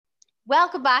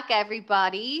Welcome back,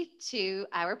 everybody, to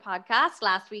our podcast.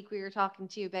 Last week, we were talking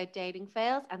to you about dating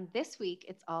fails, and this week,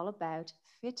 it's all about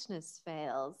fitness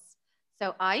fails.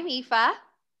 So, I'm Aoife.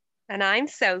 And I'm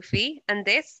Sophie, and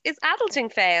this is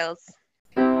Adulting Fails.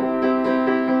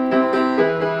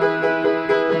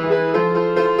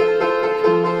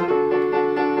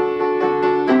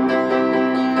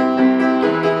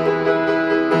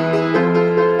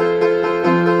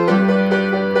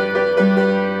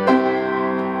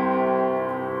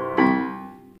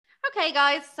 Okay,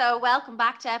 guys, so welcome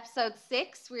back to episode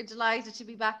 6. We're delighted to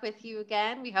be back with you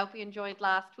again. We hope you enjoyed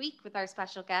last week with our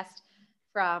special guest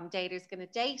from Daters Gonna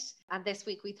Date. And this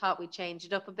week we thought we'd change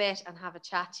it up a bit and have a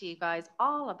chat to you guys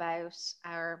all about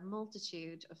our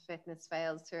multitude of fitness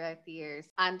fails throughout the years.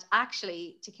 And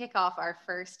actually, to kick off our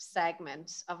first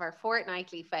segment of our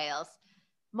fortnightly fails,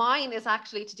 mine is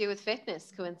actually to do with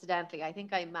fitness, coincidentally. I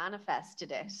think I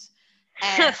manifested it.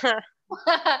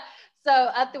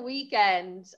 So at the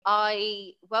weekend,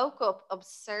 I woke up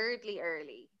absurdly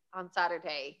early on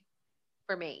Saturday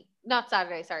for me. Not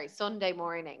Saturday, sorry, Sunday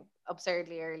morning,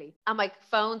 absurdly early. And my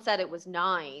phone said it was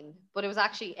 9, but it was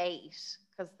actually 8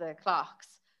 because the clocks.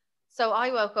 So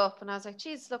I woke up and I was like,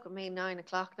 geez, look at me, 9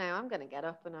 o'clock now. I'm going to get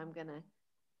up and I'm going to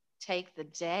take the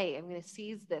day. I'm going to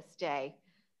seize this day.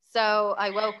 So I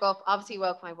woke up, obviously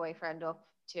woke my boyfriend up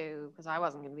too, because I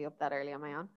wasn't going to be up that early on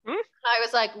my own. I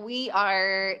was like, we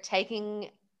are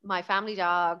taking my family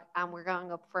dog and we're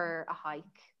going up for a hike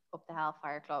up the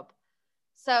Hellfire Club.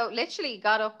 So literally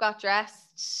got up, got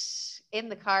dressed in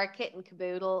the car, kit and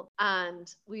caboodle,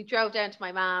 and we drove down to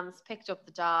my mom's, picked up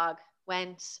the dog,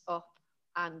 went up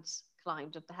and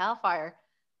climbed up the Hellfire.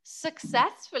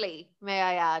 Successfully, may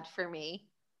I add, for me.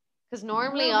 Because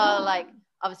normally I'll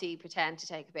obviously pretend to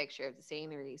take a picture of the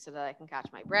scenery so that I can catch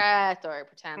my breath or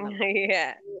pretend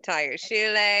tie your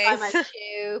shoelace. My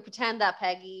shoe, pretend that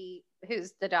Peggy,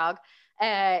 who's the dog,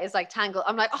 is like tangled.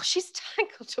 I'm like, oh, she's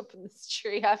tangled up in this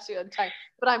tree. I have to untie.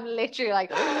 But I'm literally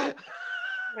like,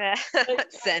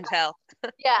 send help.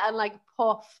 Yeah, and like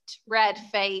puffed, red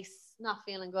face, not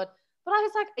feeling good. But I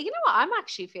was like, you know what? I'm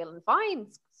actually feeling fine.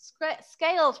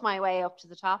 Scaled my way up to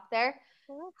the top there.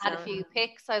 Had a few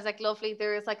pics. I was like, lovely.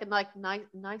 There was like a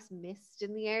nice mist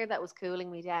in the air that was cooling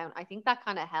me down. I think that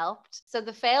kind of helped. So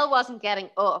the fail wasn't getting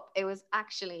up, it was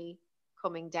actually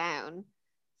coming down.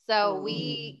 So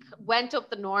we went up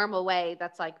the normal way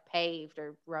that's like paved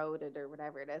or roaded or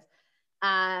whatever it is.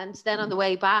 And then on the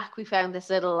way back, we found this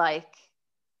little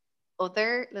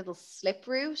other little slip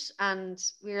route. And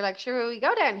we were like, sure, we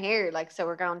go down here. Like, so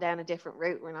we're going down a different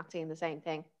route. We're not seeing the same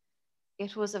thing.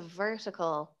 It was a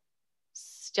vertical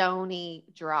stony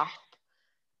drop,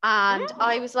 and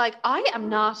I was like, I am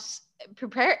not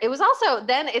prepared. It was also,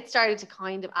 then it started to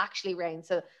kind of actually rain,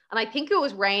 so, and I think it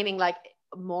was raining like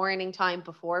morning time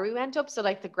before we went up, so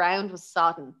like the ground was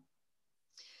sodden.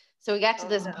 So we get to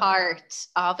this part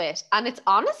of it and it's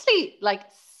honestly like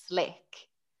slick,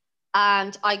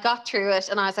 and I got through it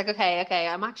and I was like, okay,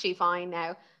 I'm actually fine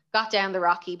now. Got down the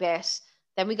rocky bit.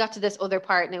 Then we got to this other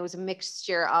part and it was a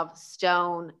mixture of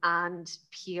stone and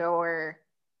pure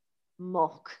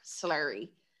muck slurry.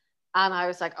 And I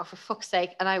was like, oh, for fuck's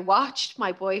sake. And I watched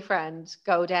my boyfriend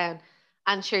go down,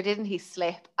 and sure didn't he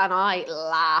slip. And I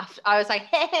laughed. I was like,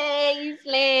 hey, you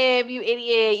slip, you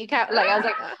idiot. You can't,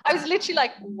 like, I was literally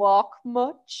like, walk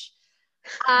much.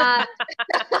 And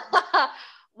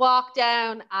walked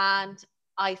down and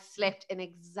I slipped in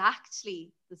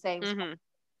exactly the same spot,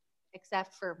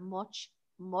 except for much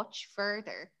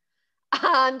further.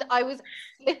 And I was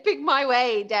slipping my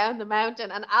way down the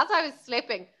mountain. And as I was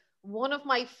slipping, one of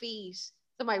my feet,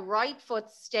 so my right foot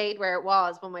stayed where it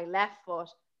was, but my left foot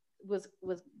was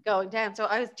going down. So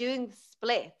I was doing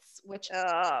splits, which,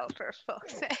 oh, for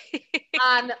fuck's sake.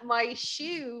 And my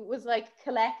shoe was like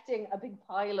collecting a big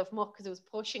pile of muck because it was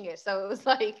pushing it. So it was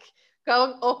like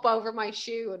going up over my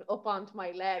shoe and up onto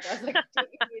my leg. I was like,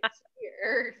 digging into the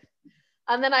earth.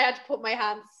 And then I had to put my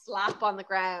hands slap on the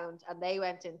ground and they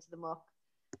went into the muck.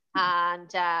 And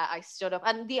I stood up.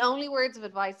 And the only words of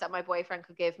advice that my boyfriend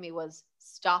could give me was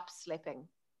stop slipping.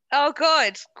 Oh,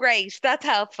 good. Great. That's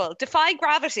helpful. Defy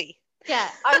gravity. Yeah.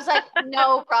 I was like,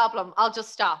 no problem. I'll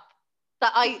just stop.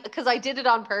 Because I did it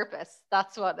on purpose.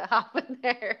 That's what happened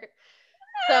there.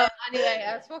 So anyway,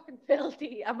 I was fucking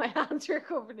filthy and my hands were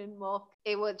covered in muck.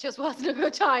 Just wasn't a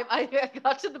good time. I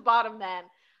got to the bottom then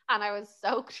and I was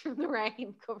soaked from the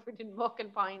rain, covered in muck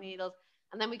and pine needles.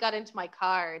 And then we got into my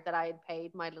car that I had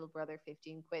paid my little brother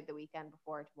 15 quid the weekend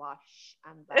before to wash.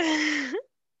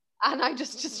 And I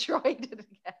just destroyed it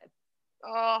again.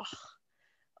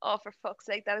 Oh, for fuck's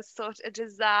sake, that is such a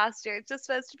disaster. It's just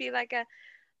supposed to be like a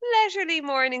leisurely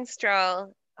morning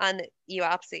stroll. and you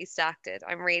absolutely stacked it.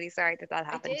 I'm really sorry that I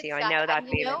happened did to you. I stack, know that and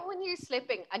you feeling. know when you're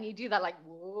slipping and you do that like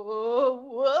whoa,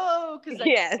 whoa, because like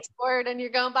Yes. forward and you're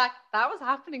going back. That was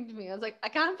happening to me. I was like, I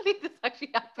can't believe this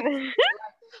actually happened.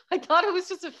 I thought it was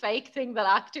just a fake thing that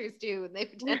actors do and they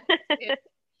pretend to do it.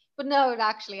 But no, it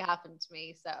actually happened to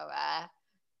me. So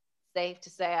safe to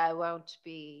say I won't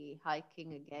be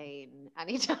hiking again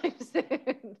anytime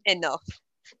soon. Enough.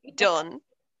 Yeah. Done.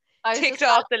 I was Ticked just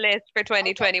off like, the list for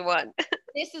 2021.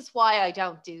 this is why I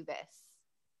don't do this.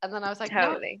 And then I was like, no.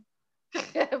 Totally.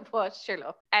 But sure,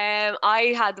 look.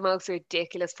 I had the most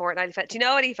ridiculous Fortnite fail. Do you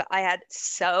know what, Aoife? I had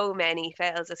so many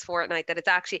fails this Fortnite that it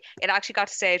actually got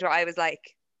to a stage where I was like,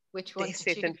 Which one this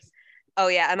to isn't. choose? Oh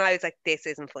yeah, and I was like, this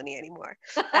isn't funny anymore.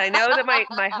 And I know that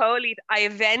my holy, I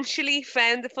eventually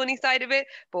found the funny side of it,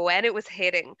 but when it was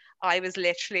hitting, I was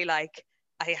literally like,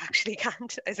 I actually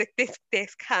can't. I was like,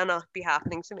 this cannot be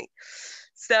happening to me.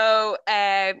 So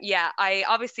yeah, I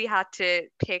obviously had to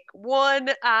pick one,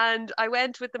 and I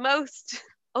went with the most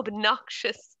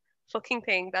obnoxious fucking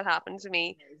thing that happened to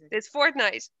me this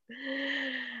fortnight.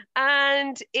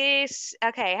 And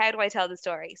okay, how do I tell the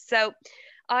story? So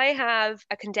I have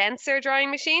a condenser drying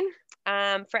machine.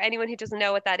 For anyone who doesn't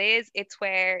know what that is, it's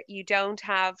where you don't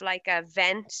have like a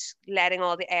vent letting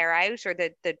all the air out, or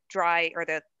the dry or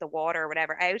the water or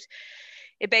whatever out.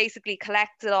 It basically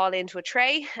collects it all into a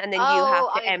tray, and then you have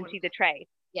Oh, to I have one. empty the tray.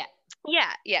 Yeah.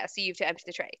 Yeah. So you have to empty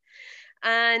the tray.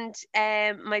 And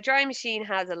my dry machine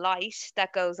has a light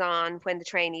that goes on when the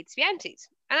tray needs to be emptied.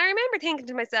 And I remember thinking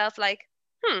to myself, like,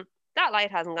 that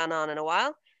light hasn't gone on in a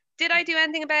while. Did I do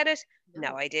anything about it?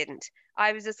 No, I didn't.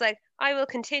 I was just like, I will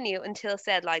continue until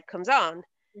said light comes on,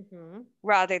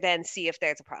 rather than see if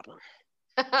there's a problem.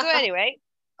 So anyway,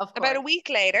 about a week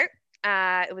later,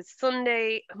 it was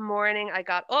Sunday morning, I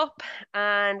got up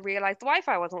and realized the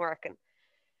Wi-Fi wasn't working.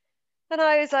 And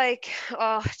I was like,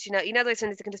 oh, those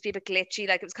things that can just be a bit glitchy.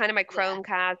 Like, it was kind of my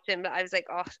Chromecast, and I was like,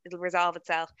 oh, it'll resolve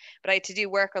itself. But I had to do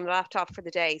work on the laptop for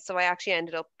the day, so I actually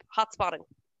ended up hotspotting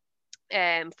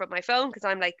from my phone, because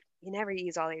I'm like, you never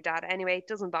use all your data anyway. It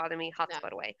doesn't bother me. Hotspot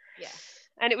away. Yeah.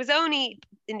 And it was only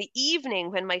in the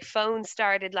evening when my phone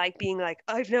started like being like,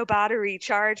 I've no battery,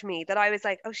 charge me, that I was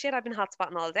like, oh shit, I've been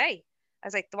hotspotting all day. I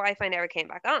was like, the Wi-Fi never came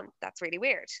back on. That's really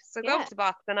weird. So I go up to the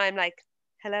box and I'm like,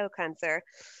 hello, cancer.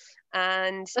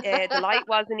 And the light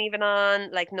wasn't even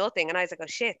on, like nothing. And I was like, oh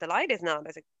shit, the light isn't on. I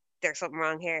was like, there's something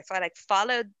wrong here. So I like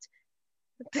followed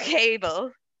the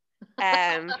cable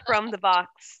from the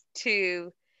box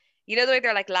to, the way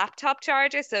they're like laptop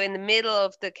chargers. So in the middle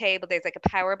of the cable, there's like a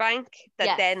power bank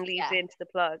that then leads into the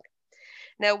plug.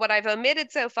 Now, what I've omitted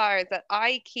so far is that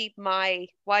I keep my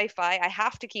Wi-Fi, I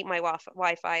have to keep my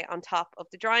Wi-Fi on top of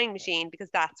the drying machine, because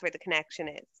that's where the connection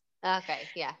is. Okay,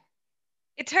 yeah.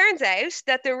 It turns out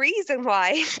that the reason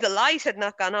why the light had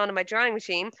not gone on in my drying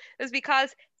machine was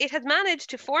because it had managed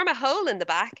to form a hole in the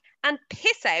back and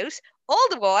piss out all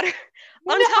the water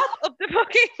on top of the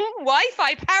fucking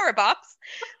Wi-Fi power box,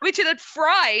 which it had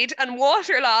fried and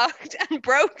waterlogged and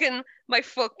broken my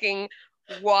fucking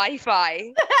Wi-Fi.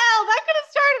 The hell, that could have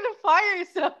started a fire,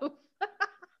 so.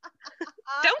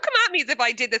 Don't come at me as if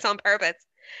I did this on purpose.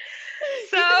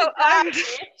 So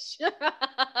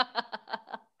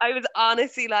I was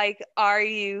honestly like, are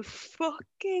you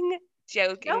fucking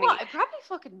joking me? What? It probably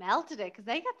fucking melted it, because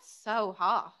they get so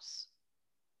hot.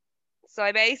 So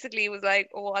I basically was like,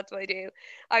 oh, what do I do?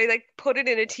 I like put it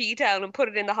in a tea towel and put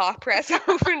it in the hot press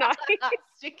overnight.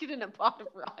 Stick it in a pot of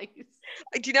rice.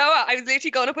 Do you know what? I was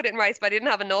literally going to put it in rice, but I didn't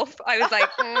have enough. I was like,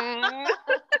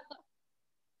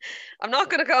 I'm not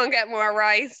going to go and get more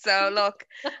rice. So look.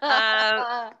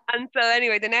 And so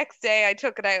anyway, the next day I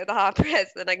took it out of the hot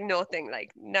press and like nothing,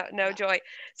 like no joy.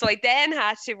 So I then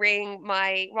had to ring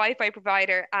my Wi-Fi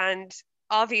provider and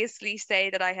obviously say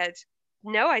that I had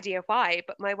no idea why,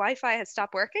 but my Wi-Fi had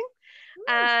stopped working.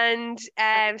 And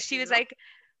she was like,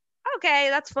 okay,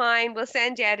 that's fine. We'll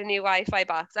send you out a new Wi-Fi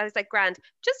box. I was like, grand.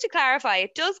 Just to clarify,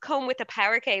 it does come with a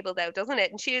power cable though, doesn't it?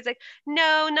 And she was like,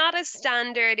 no, not as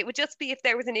standard. It would just be if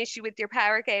there was an issue with your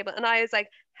power cable. And I was like,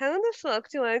 how the fuck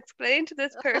do I explain to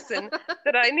this person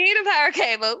that I need a power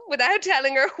cable without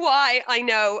telling her why I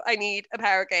know I need a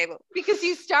power cable? Because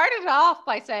you started off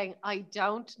by saying, I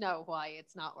don't know why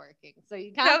it's not working. So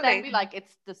you can't then be like,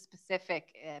 it's the specific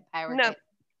power cable.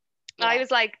 Yeah. I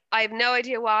was like, I have no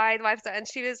idea why the Wi-Fi, and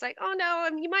she was like, oh no,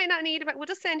 you might not need it, but we'll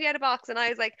just send you out a box. And I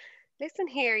was like, listen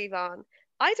here, Yvonne,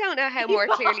 I don't know how more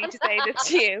clearly to say this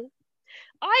to you.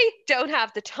 I don't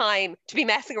have the time to be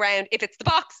messing around if it's the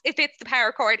box, if it's the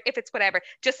power cord, if it's whatever.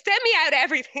 Just send me out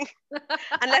everything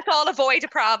and let's all avoid a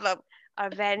problem.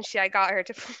 Eventually I got her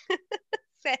to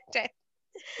send out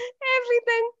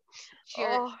Everything. Pure,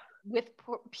 Oh. with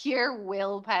pure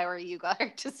willpower, you got her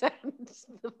to send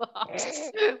the box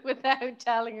without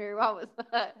telling her what was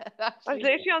that. I was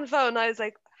literally on the phone and I was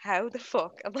like, how the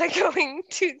fuck am I going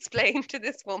to explain to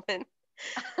this woman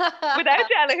without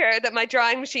telling her that my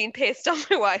drying machine pissed on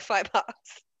my Wi-Fi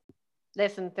box?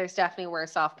 Listen, there's definitely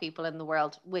worse off people in the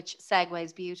world, which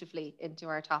segues beautifully into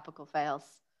our topical fails.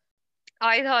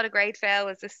 I thought a great fail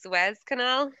was the Suez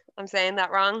Canal. I'm saying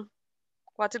that wrong.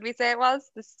 What did we say it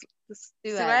was? The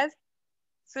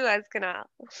Suez Canal.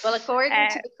 Well, according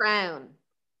to the Crown,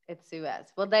 it's Suez.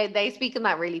 Well, they speak in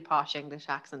that really posh English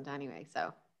accent anyway,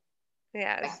 so.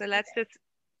 Yeah, so let's just...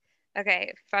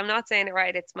 Okay, if I'm not saying it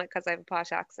right, it's because I have a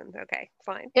posh accent. Okay,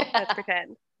 fine. Let's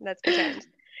pretend.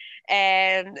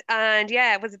 And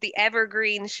yeah, was it the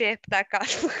Evergreen ship that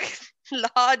got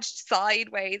lodged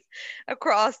sideways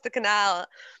across the canal?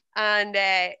 And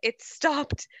it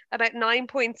stopped about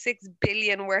 9.6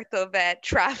 billion worth of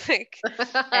traffic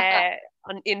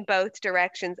in both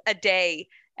directions a day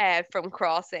from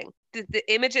crossing. The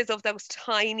images of those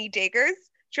tiny diggers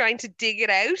trying to dig it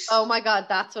out. Oh my God,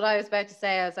 that's what I was about to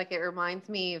say. I was like, it reminds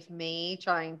me of me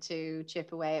trying to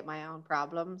chip away at my own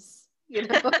problems, you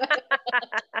know? It's like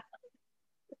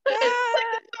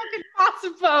a fucking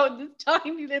paciphone, this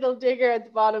tiny little digger at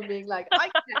the bottom being like, I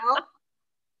can help.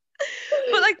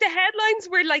 But like the headlines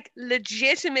were like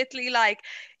legitimately like,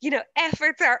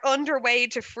 efforts are underway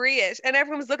to free it. And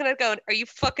everyone was looking at it going, are you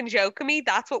fucking joking me?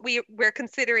 That's what we're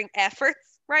considering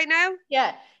efforts right now?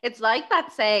 Yeah, it's like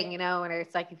that saying, when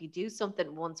it's like, if you do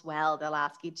something once well, they'll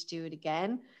ask you to do it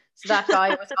again. So that guy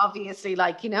was obviously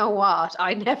like, you know what?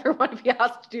 I never want to be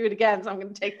asked to do it again. So I'm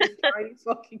going to take this tiny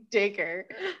fucking digger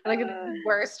and I'm going to do the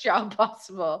worst job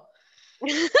possible.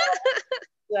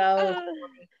 So,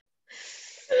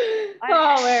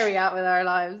 where are we at with our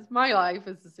lives? My life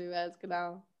is the Suez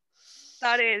Canal.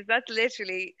 That's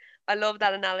literally, I love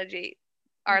that analogy.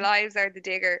 Our lives are the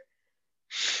digger.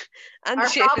 And our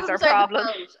the ship is our problem.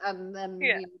 And then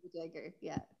we the digger.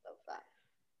 Yeah, love that.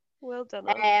 Well done.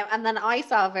 And then I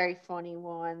saw a very funny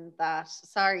one that,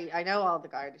 sorry, I know all the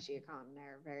Garda Síochána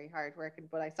are very hard working,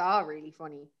 but I saw a really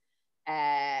funny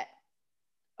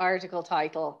article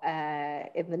title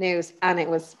in the news, and it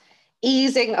was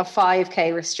easing of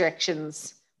 5K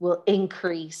restrictions will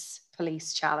increase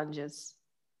police challenges.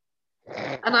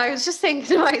 And I was just thinking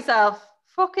to myself,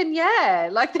 fucking yeah,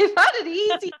 like they've had it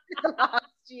easy for the last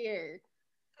year.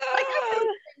 Like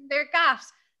their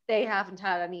gaffes, they haven't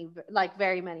had any, like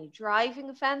very many driving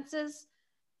offences.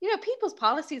 People's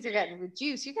policies are getting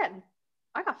reduced.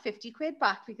 I got 50 quid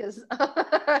back because I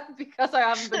haven't been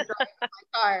driving my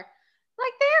car.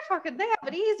 Like they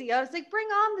have it easy. I was like, bring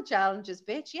on the challenges,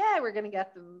 bitch. Yeah, we're gonna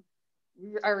get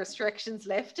our restrictions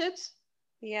lifted.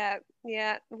 Yeah.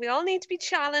 We all need to be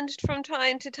challenged from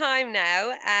time to time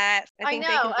now. I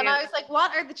know, and I was like,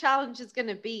 what are the challenges going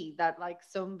to be that like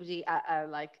somebody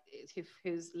like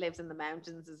who lives in the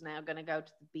mountains is now going to go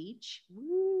to the beach?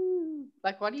 Woo!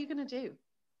 Like, what are you going to do?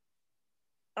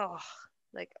 Oh,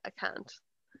 like I can't.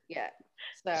 Yeah.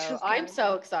 So I'm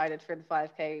so excited for the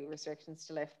 5K restrictions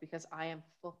to lift because I am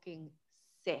fucking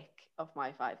sick of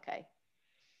my 5K.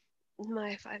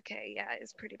 My 5K, yeah,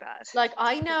 is pretty bad. Like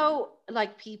I know,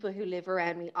 like people who live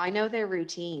around me, I know their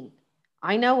routine.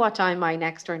 I know what time my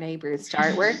next door neighbors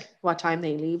start work, what time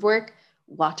they leave work,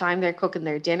 what time they're cooking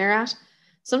their dinner at.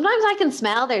 Sometimes I can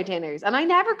smell their dinners, and I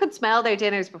never could smell their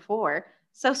dinners before.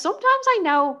 So sometimes I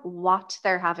know what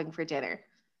they're having for dinner.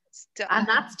 And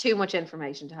that's too much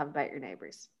information to have about your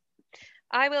neighbors.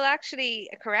 I will actually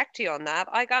correct you on that.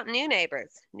 I got new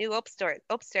neighbors, new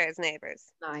upstairs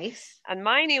neighbors. Nice. And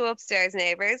my new upstairs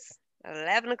neighbors, at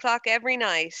 11 o'clock every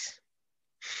night,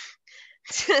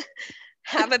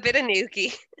 have a bit of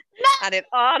nookie. And it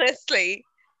honestly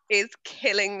is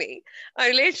killing me.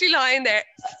 I'm literally lying there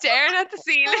staring at the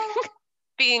ceiling,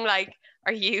 being like,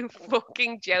 are you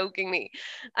fucking joking me?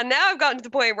 And now I've gotten to the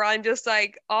point where I'm just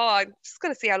like, I'm just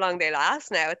going to see how long they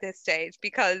last now at this stage,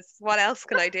 because what else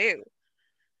can I do?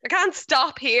 I can't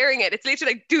stop hearing it. It's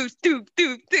literally like doop, doop,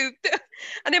 doop, doop, doop.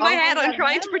 And in my head, I'm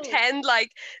trying to pretend like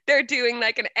they're doing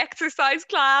like an exercise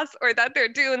class or that they're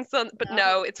doing something. But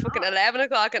no, it's fucking 11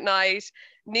 o'clock at night.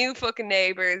 New fucking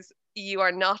neighbors. You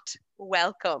are not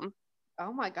welcome.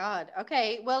 Oh my God.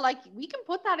 Okay. Well, like we can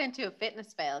put that into a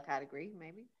fitness fail category,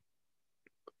 maybe.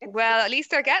 Well, at least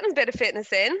they're getting a bit of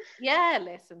fitness in. Yeah,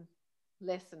 listen.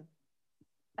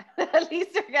 At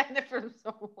least they're getting it from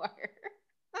somewhere.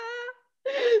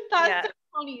 That's so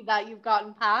funny that you've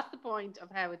gotten past the point of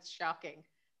how it's shocking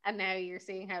and now you're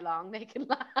seeing how long they can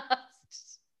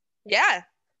last. Yeah.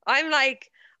 I'm like,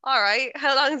 all right,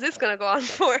 how long is this going to go on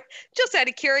for? Just out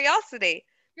of curiosity.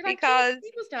 You're like, Because,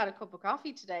 we must have had a cup of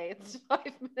coffee today. It's 5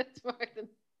 minutes more than.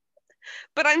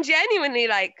 but I'm genuinely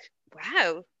like,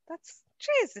 wow,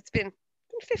 jeez, it's been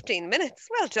 15 minutes.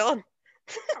 Well done.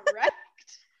 Correct.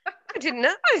 I didn't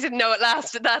know it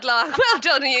lasted that long. Well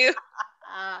done, you.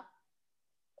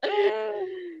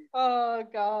 Oh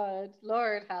God,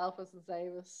 Lord help us and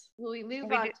save us. Will we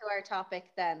move on to our topic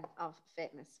then of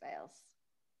fitness fails?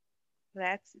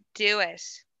 Let's do it.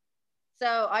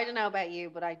 So I don't know about you,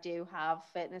 but I do have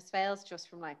fitness fails just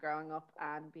from like growing up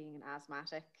and being an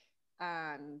asthmatic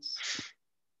and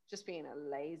just being a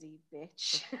lazy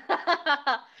bitch.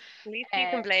 At least you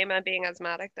can blame on being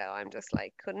asthmatic, though. I'm just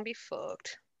like, couldn't be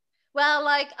fucked. Well,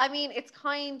 like, I mean, it's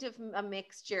kind of a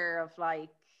mixture of like,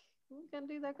 I'm gonna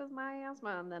do that because my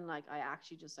asthma, and then like, I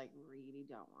actually just like really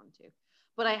don't want to.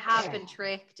 But I have been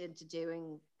tricked into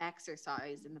doing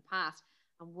exercise in the past.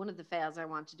 And one of the fails I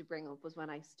wanted to bring up was when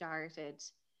I started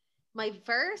my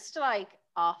first like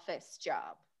office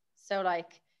job. So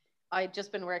like I'd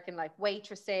just been working like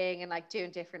waitressing and like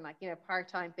doing different like, you know,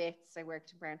 part-time bits. I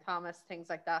worked in Brown Thomas, things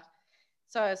like that.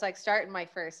 So I was like starting my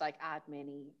first like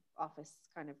admin office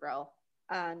kind of role.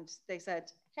 And they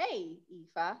said, hey,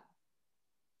 Aoife,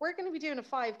 we're going to be doing a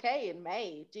 5K in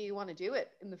May. Do you want to do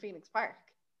it in the Phoenix Park?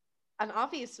 And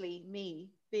obviously me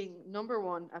being number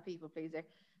one, a people pleaser,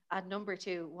 and number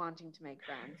two, wanting to make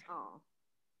friends.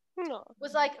 No.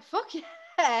 Was like, fuck yeah,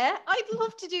 I'd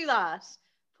love to do that.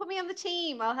 Put me on the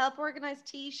team. I'll help organize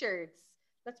t-shirts.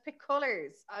 Let's pick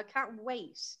colors. I can't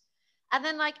wait. And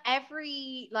then like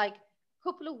every like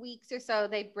couple of weeks or so,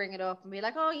 they'd bring it up and be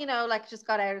like, oh, you know, like just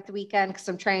got out at the weekend because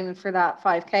I'm training for that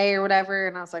 5K or whatever.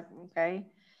 And I was like, okay.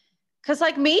 Because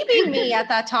like me being me at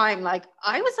that time, like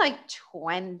I was like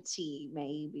 20,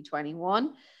 maybe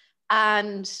 21.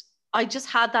 And I just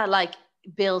had that like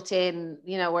built in,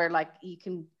 you know, where like you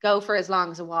can go for as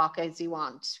long as a walk as you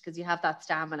want because you have that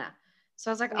stamina. So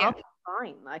I was like, Yeah. I'll be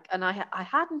fine. Like, and I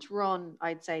hadn't run,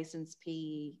 I'd say, since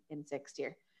PE in sixth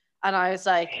year. And I was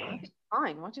like,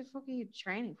 fine, what the fuck are you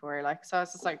training for? Like, so I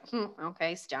was just like,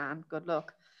 okay, Stan, good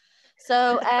luck.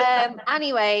 So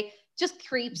anyway, just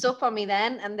creeps up on me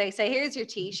then, and they say, here's your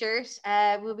t-shirt.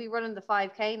 We'll be running the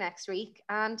 5K next week.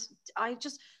 And I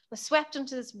just was swept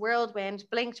into this whirlwind,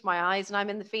 blinked my eyes, and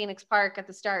I'm in the Phoenix Park at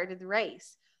the start of the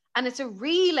race. And it's a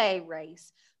relay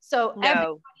race. So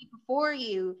everybody before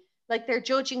you, like they're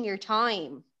judging your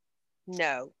time.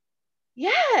 No.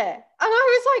 Yeah. And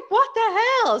I was like, what the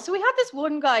hell? So we had this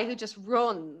one guy who just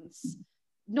runs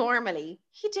normally.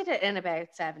 He did it in about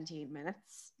 17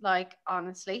 minutes. Like,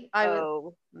 honestly, I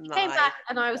came back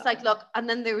and I was like, look, and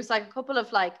then there was like a couple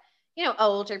of like, you know,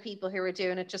 older people who were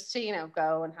doing it just to, you know,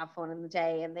 go and have fun in the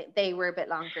day. And they were a bit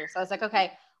longer. So I was like,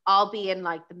 okay, I'll be in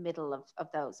like the middle of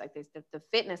those. Like there's the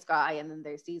fitness guy and then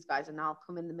there's these guys and I'll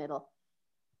come in the middle.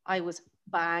 I was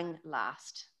bang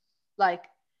last. Like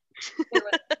there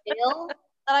was a skill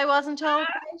that I wasn't told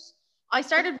about. I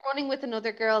started running with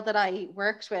another girl that I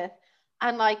worked with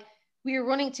and like we were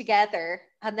running together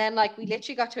and then like we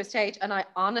literally got to a stage and I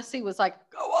honestly was like,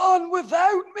 go on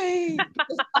without me.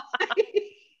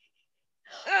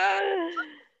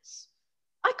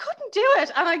 I couldn't do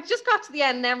it. And I just got to the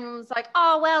end and everyone was like,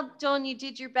 oh, well done. You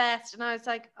did your best. And I was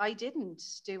like, I didn't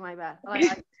do my best.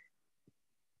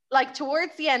 Like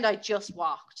towards the end, I just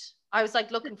walked. I was like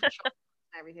looking for and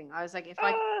everything. I was like, if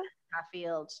I get that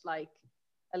field, like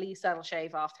at least that'll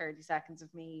shave off 30 seconds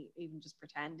of me even just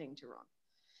pretending to run.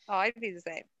 Oh, I'd be the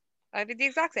same. I'd be the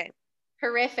exact same.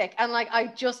 Horrific. And like I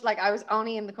was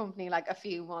only in the company like a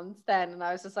few months then and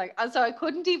I was just like, and so I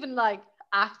couldn't even like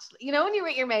act, you know, when you're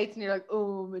with your mates and you're like,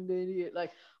 oh, I'm an idiot,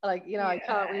 like you know, I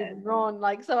can't even run,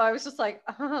 like, so I was just like,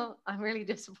 oh, I'm really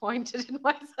disappointed in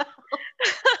myself.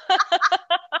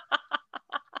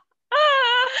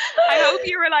 I hope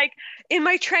you were like, in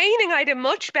my training I had a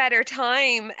much better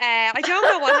time. I don't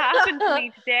know what happened to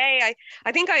me today.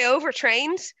 I think I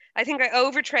overtrained. I think I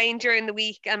overtrained during the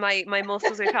week and my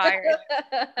muscles are tired.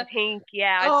 I think,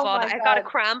 yeah, I got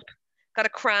a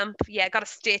cramp. Yeah, got a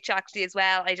stitch actually as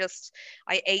well.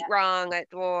 I ate wrong.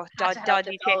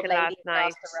 Dodgy chicken last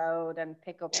night. Cross the road and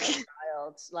pick up a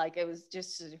child. Like it was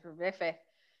just horrific.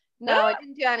 No, I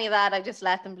didn't do any of that. I just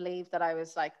let them believe that I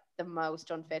was like the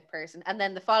most unfit person. And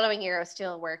then the following year I was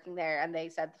still working there and they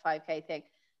said the 5K thing.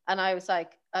 And I was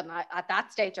like, at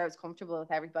that stage I was comfortable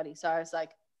with everybody. So I was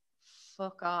like,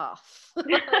 fuck off.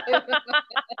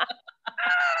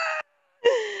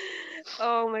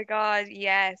 Oh my God,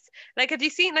 yes. Like, have you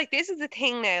seen, like, this is the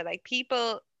thing now, like,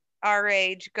 people our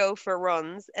age go for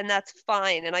runs, and that's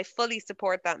fine. And I fully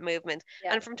support that movement.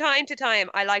 Yeah. And from time to time,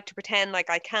 I like to pretend like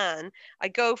I can. I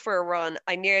go for a run,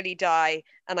 I nearly die,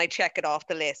 and I check it off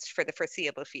the list for the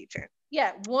foreseeable future.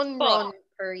 Yeah, one But run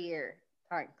per year.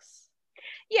 Thanks.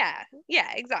 yeah,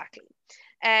 exactly.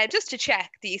 Just to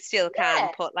check that you still can Yeah.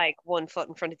 put like one foot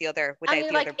in front of the other And without you're the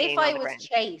other like, if being on I the was ground.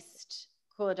 chased,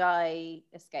 could I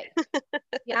escape?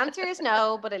 The answer is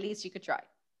no, but at least you could try.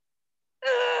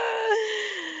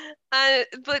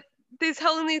 But this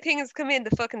whole new thing has come in,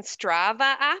 the fucking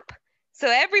Strava app. So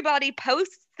everybody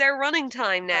posts their running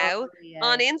time now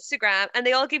on Instagram, and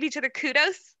they all give each other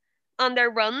kudos on their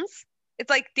runs. It's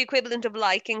like the equivalent of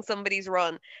liking somebody's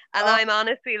run. And I'm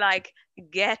honestly like,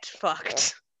 get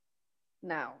fucked.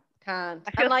 No, can't.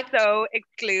 I feel so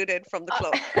excluded from the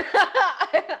club.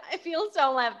 I feel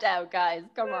so left out, guys.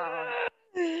 Come on.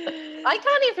 I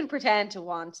can't even pretend to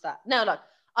want that. No, look,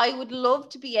 I would love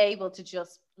to be able to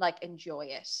just like enjoy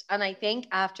it. And I think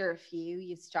after a few,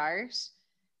 you start,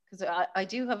 because I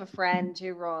do have a friend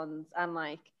who runs, and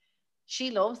like she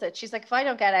loves it. She's like, if I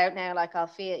don't get out now, like I'll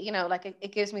feel, you know, like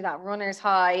it gives me that runner's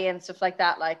high and stuff like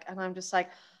that. Like, and I'm just like,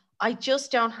 I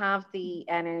just don't have the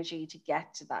energy to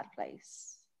get to that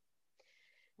place.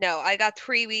 No, I got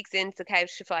 3 weeks into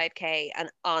Couch to 5K,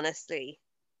 and honestly,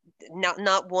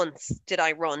 not once did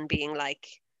I run being like,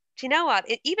 do you know what?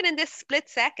 Even in this split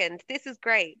second, this is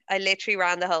great. I literally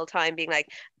ran the whole time being like,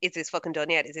 is this fucking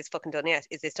done yet? Is this fucking done yet?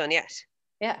 Is this done yet?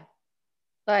 Yeah.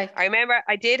 Like, I remember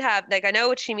I did have, like, I know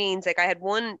what she means. Like, I had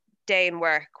one day in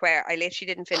work where I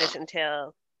literally didn't finish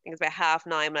until I think it was about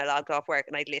 9:30 when I logged off work,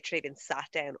 and I'd literally been sat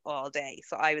down all day.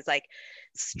 So I was like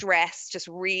stressed, just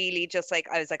really just like,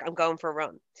 I was like, I'm going for a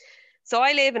run. So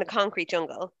I live in a concrete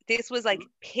jungle. This was like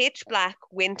pitch black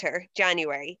winter,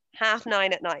 January,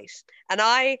 9:30 at night. And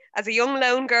I, as a young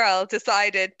lone girl,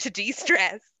 decided to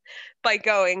de-stress by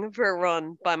going for a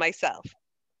run by myself.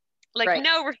 Like right.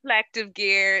 No reflective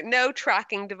gear, no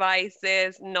tracking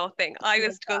devices, nothing. I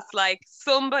was just like,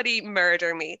 somebody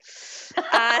murder me.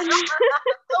 And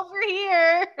over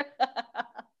here.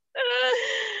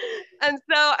 And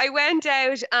so I went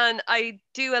out and I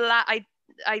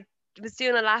was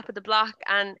doing a lap of the block,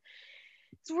 and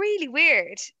it's really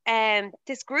weird.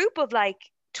 This group of like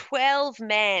 12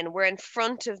 men were in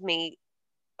front of me,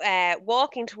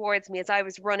 walking towards me as I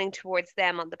was running towards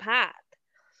them on the path.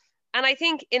 And I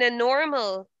think in a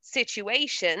normal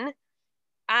situation,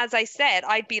 as I said,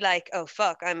 I'd be like, oh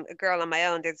fuck, I'm a girl on my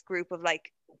own. There's a group of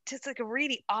like, just like a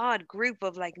really odd group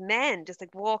of like men just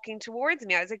like walking towards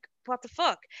me. I was like, what the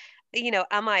fuck?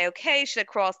 Am I okay? Should I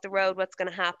cross the road? What's going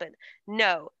to happen?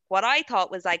 No. What I thought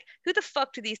was like, who the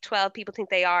fuck do these 12 people think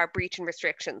they are breaching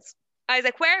restrictions? I was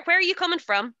like, where are you coming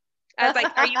from? I was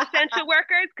like, are you essential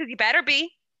workers? Because you better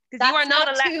be. Because you are not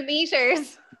allowed. 2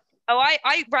 meters. Oh,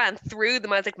 I ran through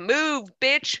them. I was like, move,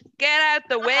 bitch, get out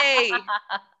the way.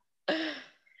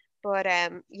 But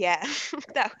yeah,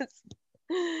 that was.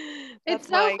 It's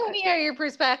so funny how your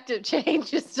perspective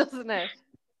changes, doesn't it?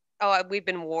 Oh, we've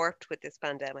been warped with this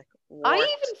pandemic. I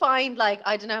even find, like,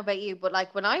 I don't know about you, but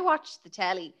like when I watch the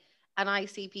telly and I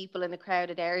see people in a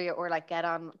crowded area or like get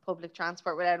on public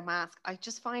transport without a mask, I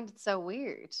just find it so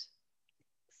weird.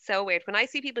 So weird. When I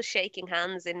see people shaking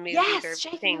hands in movies or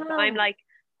things, I'm like,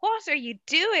 what are you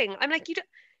doing? I'm like, there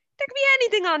could be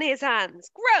anything on his hands.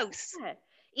 Gross. Yeah.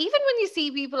 Even when you see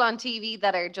people on TV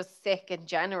that are just sick in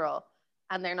general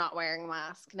and they're not wearing a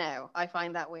mask now, I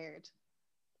find that weird.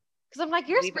 Because I'm like,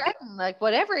 you're spreading, like,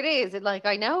 whatever it is. Like,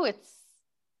 I know it's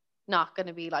not going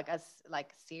to be like as like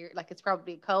serious, like it's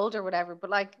probably cold or whatever, but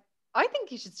like, I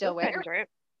think you should still wear it.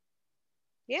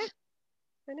 Yeah,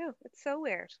 I know. It's so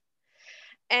weird.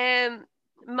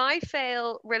 My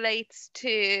fail relates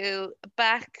to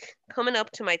back coming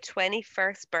up to my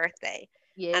 21st birthday.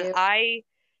 Yeah. And I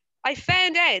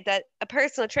found out that a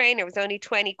personal trainer was only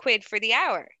 20 quid for the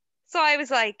hour. So I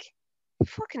was like,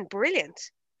 fucking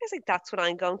brilliant. I was like, that's what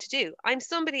I'm going to do. I'm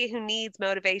somebody who needs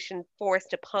motivation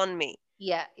forced upon me.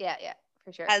 Yeah,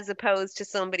 for sure. As opposed to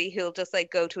somebody who'll just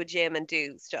like go to a gym and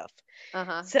do stuff.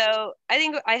 Uh-huh. So I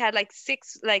think I had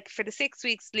for the 6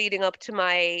 weeks leading up to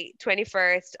my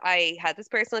 21st, I had this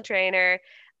personal trainer,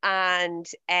 and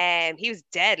he was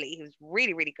deadly. He was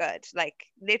really, really good. Like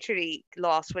literally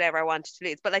lost whatever I wanted to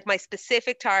lose. But like my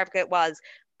specific target was,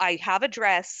 I have a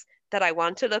dress that I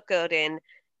want to look good in.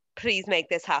 Please make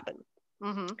this happen.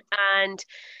 Mm-hmm. And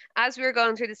as we were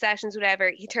going through the sessions,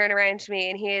 whatever, he turned around to me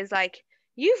and he is like,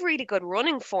 you've really good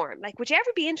running form. Like, would you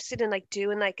ever be interested in like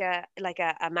doing like a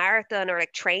marathon or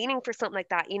like training for something like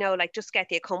that? Like just get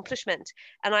the accomplishment.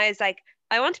 And I was like,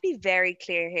 I want to be very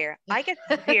clear here. I get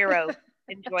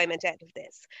enjoyment out of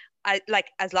this. I like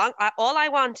all I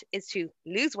want is to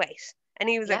lose weight. And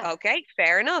he was like, Yeah. okay,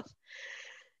 fair enough.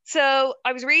 So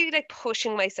I was really like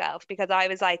pushing myself because I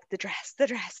was like, the dress, the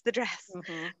dress, the dress.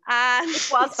 Mm-hmm. And It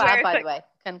was so I fab, was by like, the way.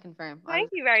 Can confirm. thank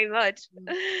you very much.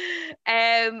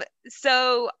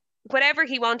 So whatever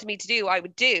he wanted me to do, I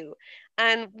would do.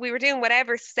 And we were doing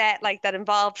whatever set like that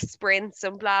involved sprints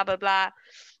and blah blah blah.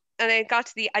 And I got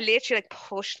to I literally like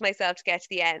pushed myself to get to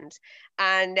the end.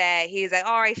 And he's like,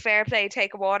 all right, fair play,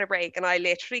 take a water break. And I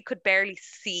literally could barely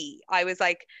see. I was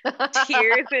like,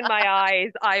 tears in my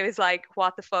eyes. I was like,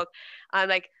 what the fuck? I'm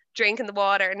like drinking the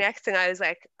water. Next thing I was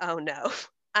like, oh no.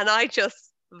 And I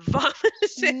just vomited.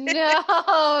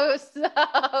 No,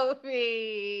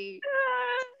 Sophie.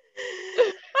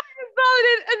 I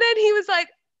vomited. And then he was like,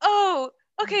 oh,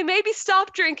 okay, maybe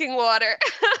stop drinking water.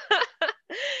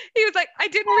 He was like, I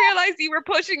didn't realize you were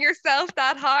pushing yourself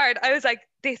that hard. I was like,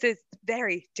 this is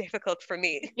very difficult for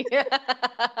me. Yeah.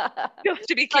 Just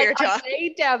to be clear, like, John. I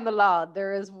laid down the law.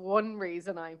 There is one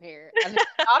reason I'm here, and it's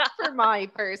not for my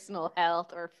personal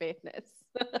health or fitness.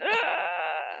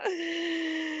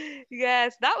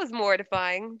 Yes, that was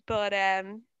mortifying. But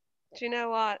do you know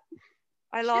what?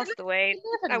 I lost the weight.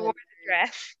 I wore the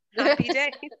dress. Happy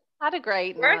day. Had a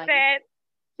great Worth night. it.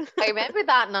 I remember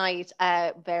that night,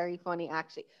 very funny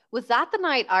actually. Was that the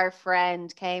night our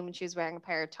friend came and she was wearing a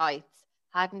pair of tights,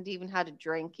 hadn't even had a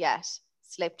drink yet,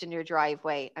 slipped in your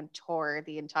driveway and tore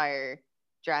the entire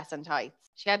dress and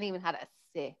tights? She hadn't even had a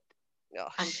sip. Oh,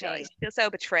 And shit. came. I feel so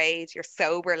betrayed. Your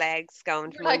sober legs going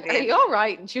We're from like, are you all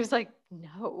right? And she was like,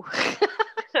 no.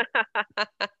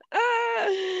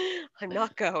 I'm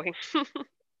not going.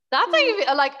 That's how you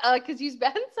feel, like, because you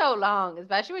spend so long,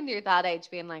 especially when you're that age,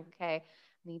 being like, okay,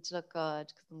 I need to look good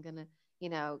because I'm gonna,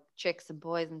 trick some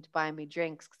boys into buying me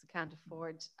drinks because I can't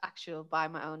afford actual buy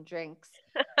my own drinks.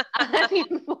 And then you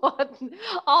put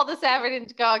all this effort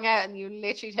into going out, and you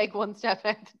literally take one step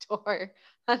out the door,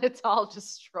 and it's all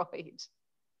destroyed.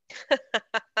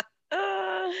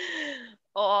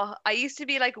 Oh, I used to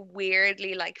be like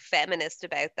weirdly like feminist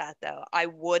about that though. I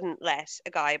wouldn't let a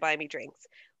guy buy me drinks.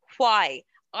 Why?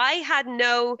 I had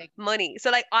no money. So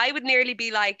like I would nearly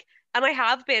be like, and I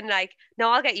have been like,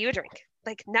 no, I'll get you a drink.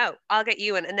 Like, no, I'll get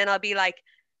you one. And then I'll be like,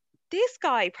 this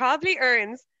guy probably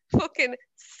earns fucking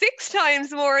 6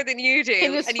 times more than you do.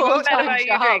 In his And you won't let him buy full-time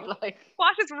you a drink. job, like.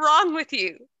 What is wrong with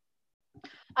you?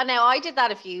 And now I did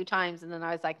that a few times, and then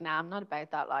I was like, nah, I'm not about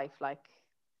that life. Like,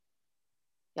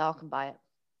 y'all can buy it.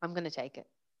 I'm going to take it.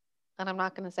 And I'm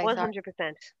not going to say 100%.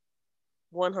 sorry.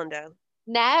 100.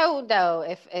 Now, though,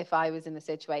 if I was in a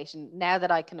situation, now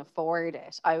that I can afford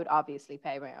it, I would obviously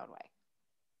pay my own way.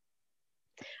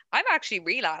 I've actually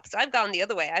relapsed. I've gone the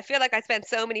other way. I feel like I spent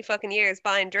so many fucking years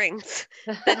buying drinks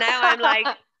that now I'm like,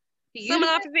 someone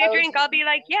offers me a drink, I'll be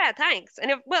like, yeah, thanks.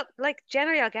 And like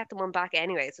generally I'll get the one back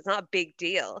anyway, so it's not a big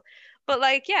deal. But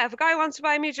like, yeah, if a guy wants to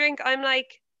buy me a drink, I'm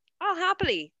like, I'll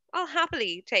happily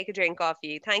take a drink off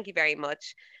you. Thank you very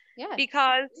much. Yeah.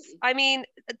 Because I mean,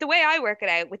 the way I work it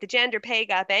out with the gender pay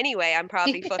gap anyway, I'm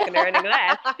probably fucking earning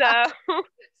less. So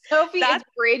Sophie is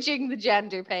bridging the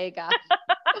gender pay gap.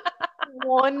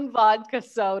 One vodka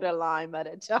soda lime at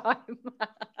a time.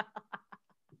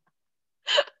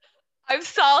 I've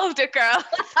solved it, girl.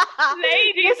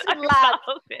 Ladies, Listen, lads,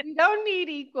 we don't need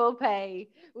equal pay.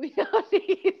 We don't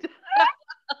need.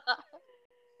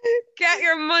 Get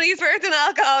your money's worth in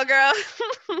alcohol, girl.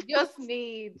 You just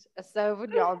need a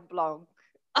Sauvignon Blanc.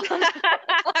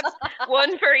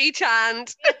 One for each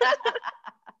hand.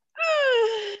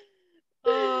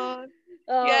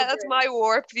 Oh, yeah, that's my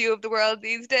warped view of the world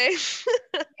these days.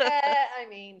 Yeah, I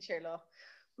mean, sure, look.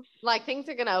 Like, things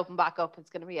are going to open back up. It's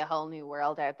going to be a whole new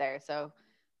world out there. So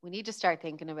we need to start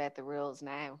thinking about the rules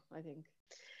now, I think.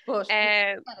 But we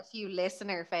had a few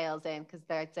listener fails in because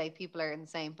I'd say people are in the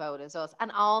same boat as us. And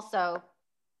also,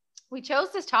 we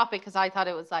chose this topic because I thought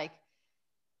it was like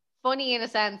funny in a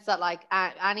sense that like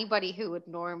anybody who would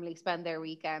normally spend their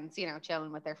weekends,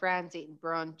 chilling with their friends, eating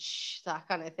brunch, that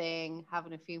kind of thing,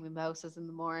 having a few mimosas in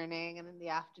the morning and in the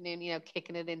afternoon,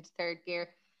 kicking it into third gear.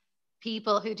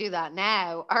 People who do that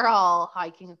now are all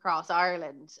hiking across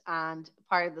Ireland and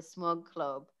part of the Smug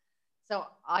Club. So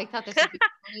I thought this would be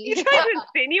funny. You trying to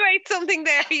insinuate something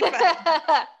there,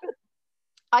 Aoife?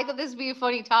 I thought this would be a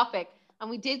funny topic. And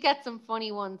we did get some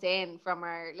funny ones in from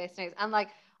our listeners. And like,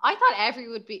 I thought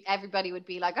everybody would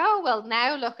be like, oh, well,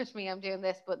 now look at me, I'm doing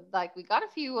this. But like, we got a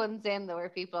few ones in where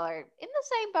people are in the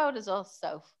same boat as us.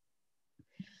 So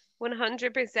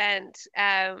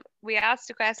 100%. We asked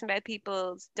a question about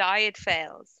people's diet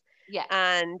fails. Yeah.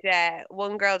 And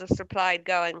one girl just replied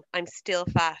going, I'm still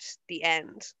fat, the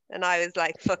end. And I was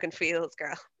like, fucking feels,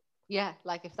 girl. Yeah,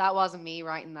 like if that wasn't me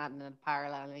writing that in a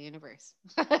parallel universe.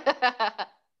 I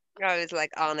was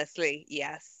like, honestly,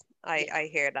 yes, Yeah. I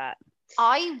hear that.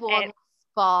 I Um, once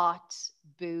bought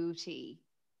Booty.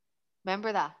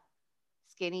 Remember that?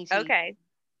 Skinny tea. okay.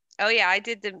 Oh yeah, I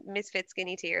did the Misfit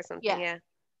skinny tea or something. Yeah. Yeah.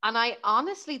 And I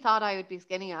honestly thought I would be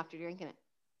skinny after drinking it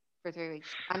for 3 weeks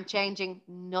and changing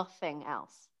nothing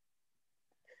else.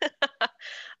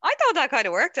 I thought that kind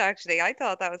of worked actually. I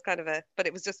thought that was kind of but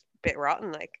it was just a bit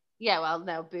rotten, like. Yeah, well,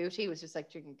 no, Booty was just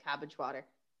like drinking cabbage water.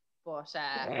 But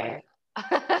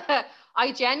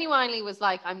I genuinely was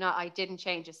like, I didn't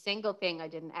change a single thing. I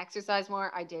didn't exercise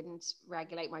more. I didn't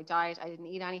regulate my diet. I didn't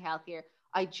eat any healthier.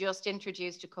 I just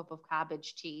introduced a cup of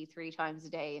cabbage tea 3 times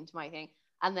a day into my thing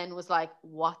and then was like,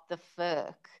 what the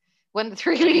fuck? When the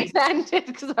 3 weeks ended,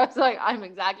 because I was like, I'm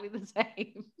exactly the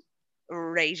same.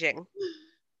 Raging.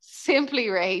 Simply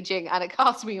raging. And it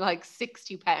cost me like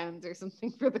 £60 or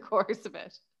something for the course of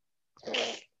it.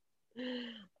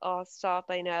 Oh, stop,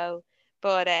 I know.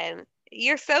 But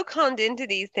you're so conned into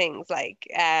these things, like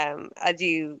as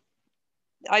you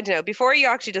I don't know, before you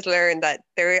actually just learn that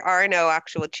there are no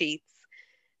actual cheats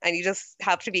and you just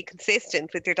have to be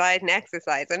consistent with your diet and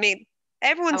exercise. I mean,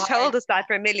 everyone's told us that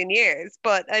for a million years,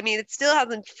 but I mean, it still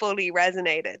hasn't fully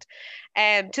resonated.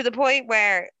 To the point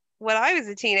where when I was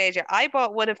a teenager, I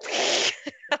bought one of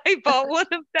I bought one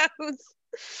of those.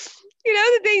 You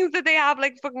know the things that they have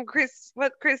like fucking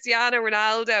Cristiano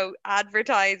Ronaldo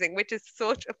advertising, which is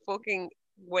such a fucking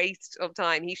waste of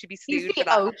time. He should be He's sued for the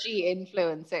that. OG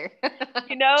influencer.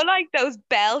 You know, like those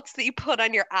belts that you put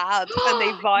on your abs and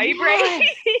they vibrate.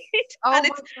 Yes. Oh and my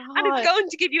it's God. going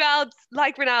to give you abs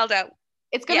like Ronaldo.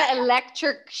 It's going to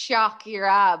electric shock your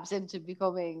abs into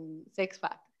becoming six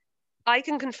pack. I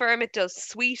can confirm it does.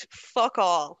 Sweet fuck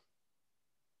all.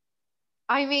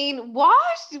 I mean, what?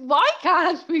 Why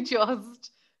can't we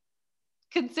just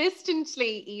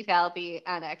consistently eat healthy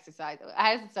and exercise?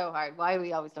 How is it so hard? Why are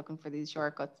we always looking for these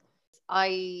shortcuts?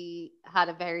 I had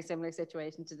a very similar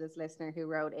situation to this listener who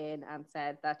wrote in and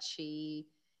said that she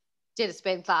did a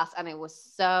spin class and it was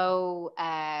so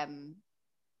high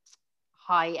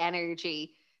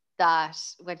energy that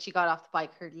when she got off the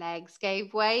bike, her legs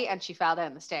gave way and she fell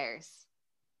down the stairs.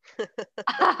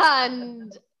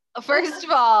 And first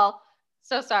of all,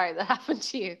 so sorry that happened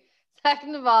to you.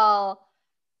 Second of all,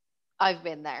 I've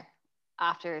been there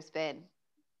after a spin.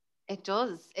 It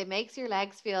does. It makes your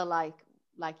legs feel like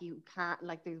you can't,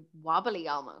 like they're wobbly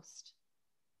almost.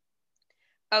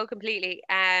 Oh, completely.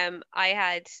 I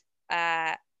had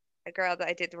a girl that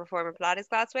I did the reformer Pilates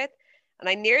class with, and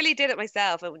I nearly did it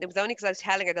myself. It was only because I was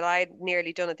telling her that I had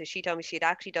nearly done it that she told me she had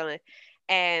actually done it.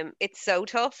 It's so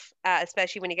tough,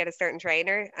 especially when you get a certain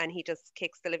trainer and he just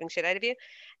kicks the living shit out of you.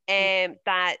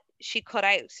 That she cut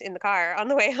out in the car on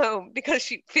the way home because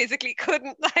she physically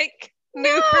couldn't like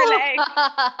move her leg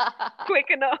quick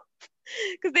enough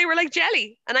because they were like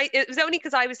jelly. And it was only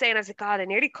because I was saying, I was like, God, I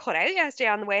nearly cut out yesterday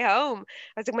on the way home.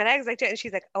 I was like, my legs like that. And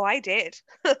she's like, oh, I did.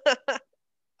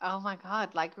 Oh my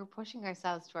God, like we're pushing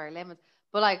ourselves to our limits.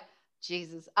 But like,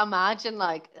 Jesus, imagine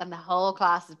like, and the whole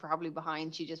class is probably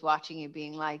behind you just watching you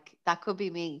being like, that could be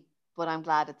me, but I'm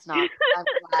glad it's not. I'm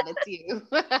glad it's you.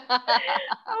 Oh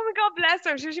my God, bless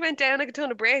her. I'm sure she went down like a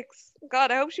ton of bricks.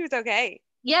 God, I hope she was okay.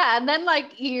 Yeah, and then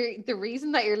like the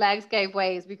reason that your legs gave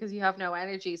way is because you have no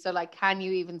energy. So like, can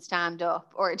you even stand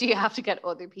up, or do you have to get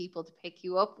other people to pick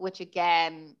you up? Which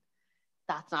again,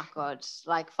 that's not good.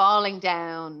 Like falling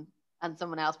down and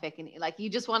someone else picking you, like you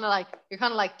just want to like you're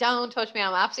kind of like, don't touch me.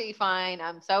 I'm absolutely fine.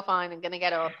 I'm so fine. I'm gonna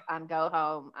get up and go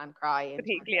home and cry But into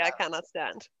my equally, I pillow. cannot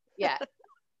stand. Yeah.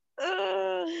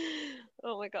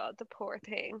 Oh my God, the poor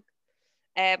thing.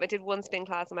 I did one spin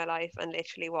class in my life and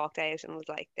literally walked out and was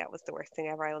like, that was the worst thing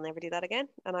ever. I will never do that again.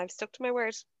 And I've stuck to my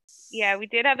word. Yeah, we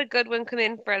did have a good one come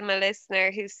in from a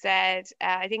listener who said,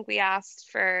 I think we asked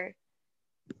for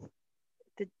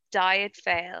the diet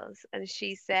fails. And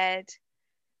she said,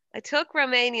 I took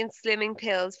Romanian slimming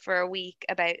pills for a week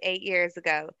about 8 years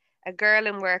ago. A girl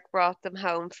in work brought them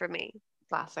home for me.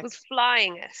 Classic. Was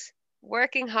flying it,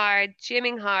 working hard,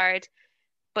 gymming hard,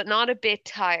 but not a bit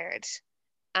tired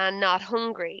and not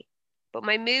hungry. But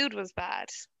my mood was bad.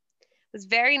 Was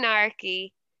very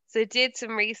narky, so did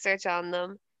some research on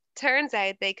them. Turns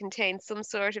out they contain some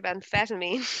sort of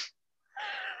amphetamine.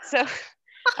 So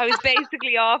I was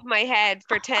basically off my head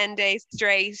for 10 days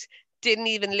straight. Didn't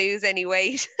even lose any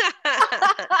weight.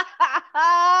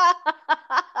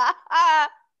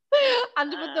 And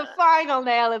to put the final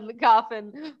nail in the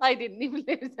coffin, I didn't even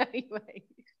lose any weight.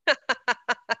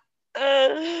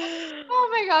 Oh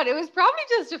my God, it was probably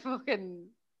just a fucking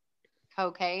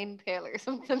cocaine pill or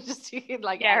something, just to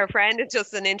like. Yeah, her friend is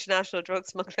just an international drug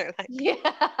smuggler. Like, Yeah.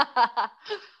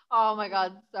 Oh my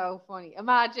God, so funny.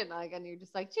 Imagine like, and you're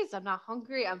just like, geez, I'm not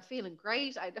hungry. I'm feeling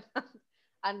great. I don't.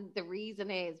 And the reason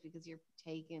is because you're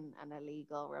taking an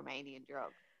illegal Romanian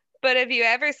drug. but have you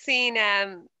ever seen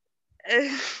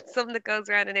something that goes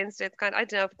around on Insta? It's kind of, I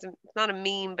don't know if it's not a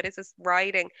meme, but it's just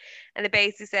writing, and it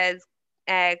basically says,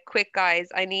 "Quick guys,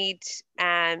 I need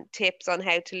tips on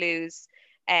how to lose,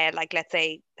 like let's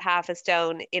say half a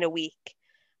stone in a week,"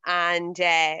 and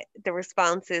the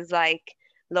response is like,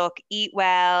 "Look, eat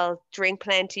well, drink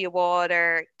plenty of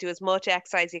water, do as much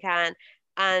exercise you can,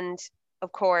 and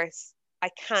of course, I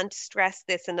can't stress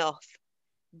this enough."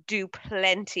 Do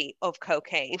plenty of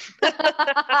cocaine.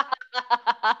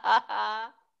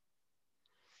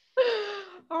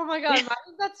 Oh my God,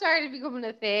 imagine that started becoming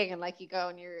a thing, and like you go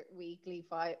on your weekly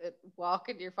walk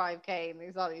in your 5K, and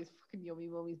there's all these fucking yummy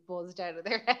mummies buzzed out of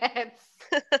their heads.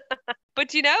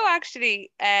 But actually,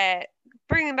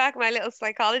 bringing back my little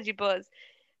psychology buzz,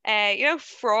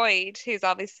 Freud, who's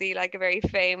obviously like a very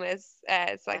famous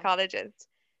psychologist,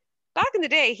 back in the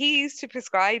day, he used to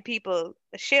prescribe people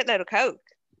a shitload of coke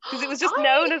because it was just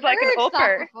known I as like an heard that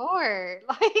upper. before.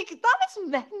 Like that is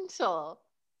mental.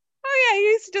 Oh yeah, he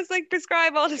used to just like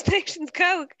prescribe all his patients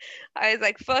coke. I was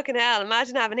like, fucking hell!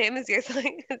 Imagine having him as your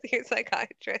as your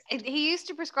psychiatrist. He used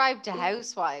to prescribe to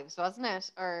housewives, wasn't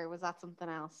it? Or was that something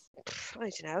else?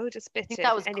 I don't know, just a I bit think to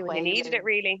that was anyone who needed it, Quaaludes.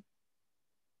 really.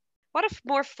 What a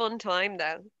more fun time,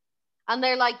 though. And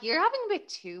they're like, you're having a bit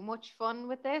too much fun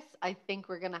with this. I think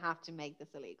we're going to have to make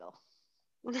this illegal.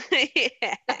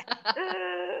 Yeah.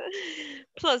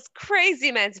 Plus, crazy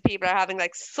amounts of people are having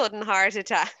like sudden heart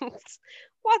attacks.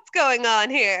 What's going on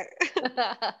here?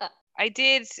 I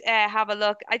did have a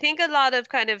look. I think a lot of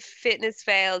kind of fitness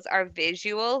fails are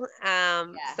visual.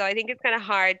 Yeah. So I think it's kind of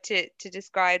hard to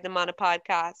describe them on a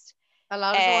podcast. A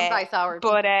lot of the ones I saw were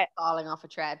But people falling off a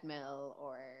treadmill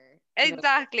or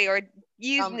exactly, or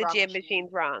using on the wrong gym machine. machines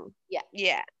wrong. Yeah.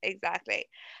 Yeah, exactly.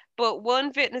 But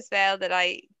one fitness fail that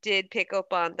I did pick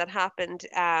up on that happened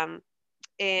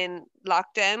in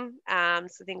lockdown, so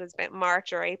I think it was about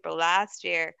March or April last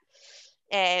year.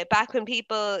 Back when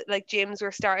people like gyms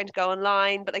were starting to go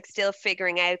online, but like still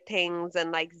figuring out things,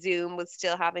 and like Zoom was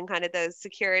still having kind of those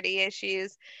security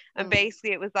issues. And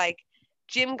basically, it was like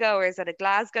gym goers at a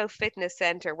Glasgow fitness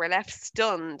centre were left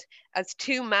stunned as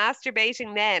two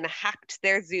masturbating men hacked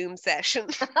their Zoom session.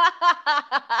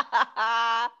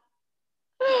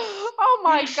 Oh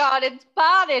my God, it's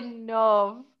bad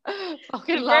enough.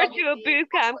 Fucking The love virtual boot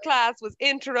camp class was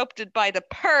interrupted by the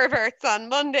perverts on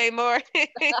Monday morning.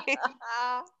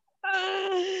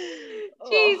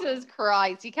 Jesus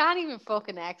Christ, you can't even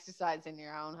fucking exercise in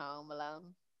your own home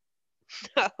alone.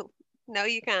 No,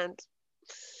 you can't.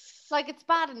 Like, it's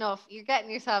bad enough. You're getting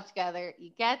yourself together.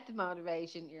 You get the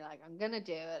motivation. You're like, I'm going to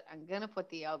do it. I'm going to put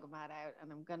the yoga mat out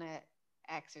and I'm going to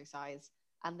exercise.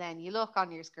 And then you look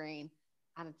on your screen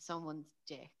and it's someone's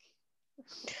dick.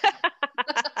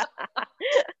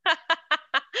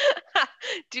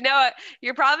 Do you know what?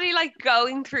 You're probably like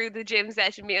going through the gym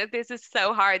session being like, this is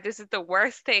so hard. This is the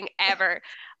worst thing ever.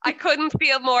 I couldn't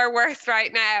feel more worse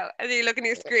right now. And then you look on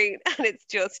your screen and it's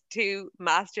just two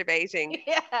masturbating,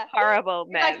 horrible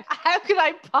men. Like, how could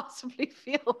I possibly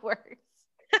feel worse?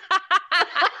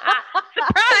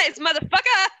 Surprise,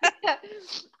 motherfucker!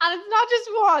 And it's not just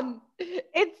one,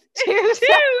 it's two.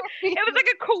 It was like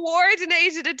a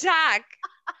coordinated attack.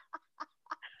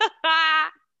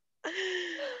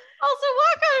 Also,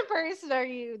 what kind of person are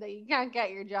you that you can't get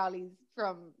your jollies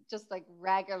from just like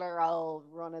regular old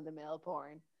run-of-the-mill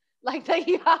porn? Like that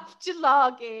you have to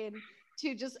log in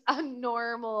to just a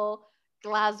normal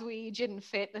Glaswegian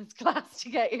fitness class to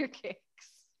get your kicks.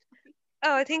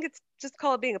 Oh, I think it's just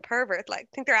called being a pervert. Like,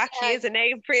 I think there actually is a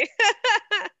name for you.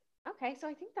 Okay, so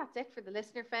I think that's it for the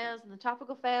listener fails and the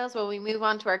topical fails. When we move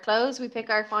on to our close, we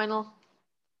pick our final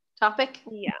topic.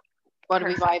 Yeah. What are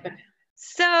we vibing?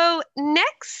 So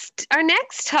our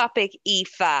next topic,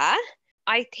 Aoife,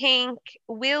 I think,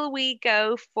 will we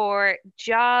go for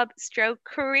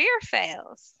job/career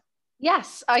fails?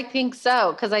 Yes, I think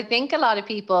so. Because I think a lot of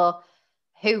people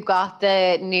who got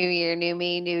the new year, new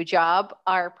me, new job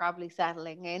are probably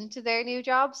settling into their new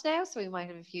jobs now. So we might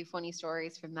have a few funny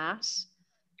stories from that.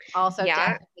 Also,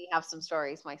 definitely have some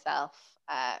stories myself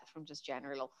from just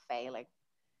general failing.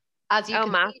 As you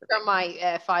can see from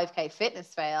my 5K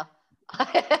fitness fail,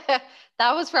 that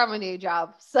was from a new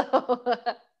job. So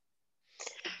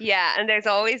yeah, and there's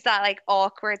always that like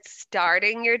awkward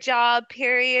starting your job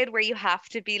period where you have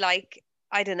to be like,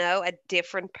 I don't know, a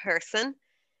different person.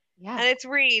 Yeah. And it's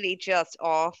really just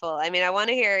awful. I mean, I want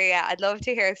to hear, yeah, I'd love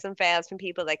to hear some fails from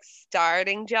people like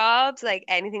starting jobs, like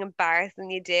anything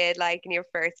embarrassing you did, like in your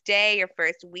first day, your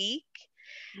first week.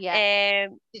 Yeah.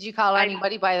 Um, Did you call I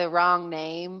anybody by the wrong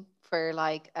name for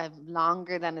like a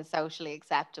longer than a socially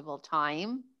acceptable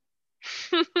time?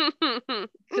 Because I'm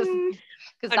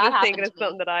that just thinking happened of to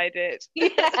something me. that I did. Yeah,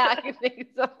 I can think of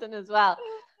something as well.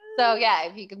 So yeah,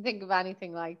 if you can think of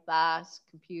anything like that,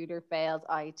 computer fails,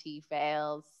 IT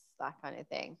fails, that kind of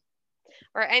thing.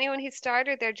 Or anyone who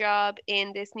started their job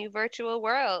in this new virtual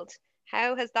world.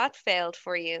 How has that failed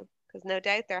for you? Because no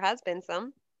doubt there has been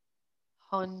some.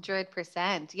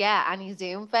 100%. Yeah, any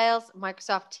Zoom fails,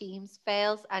 Microsoft Teams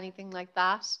fails, anything like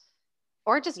that.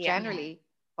 Or just Yeah, generally,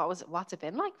 what's it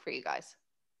been like for you guys?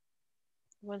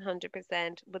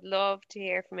 100%. Would love to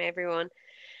hear from everyone.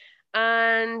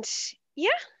 And yeah,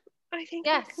 I think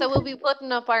Yeah, that can so we'll kind be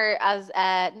putting up our, as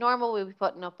normal, we'll be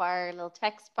putting up our little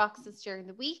text boxes during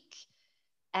the week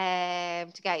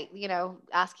to get,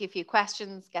 ask you a few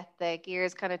questions, get the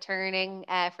gears kind of turning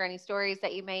for any stories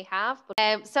that you may have.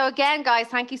 But, so again, guys,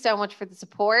 thank you so much for the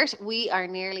support. We are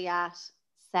nearly at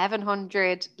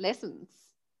 700 listens,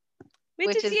 which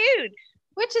which is is huge.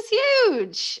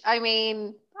 huge. I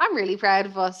mean, I'm really proud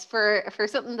of us for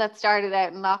something that started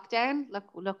out in lockdown.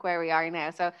 Look where we are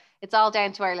now. So it's all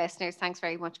down to our listeners. Thanks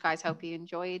very much, guys. Hope you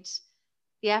enjoyed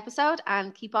the episode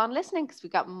and keep on listening because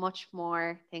we've got much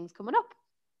more things coming up.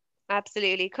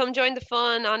 Absolutely. Come join the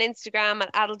fun on Instagram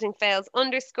at adultingfails_,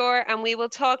 and we will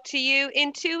talk to you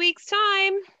in 2 weeks'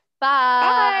 time.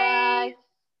 Bye. Bye.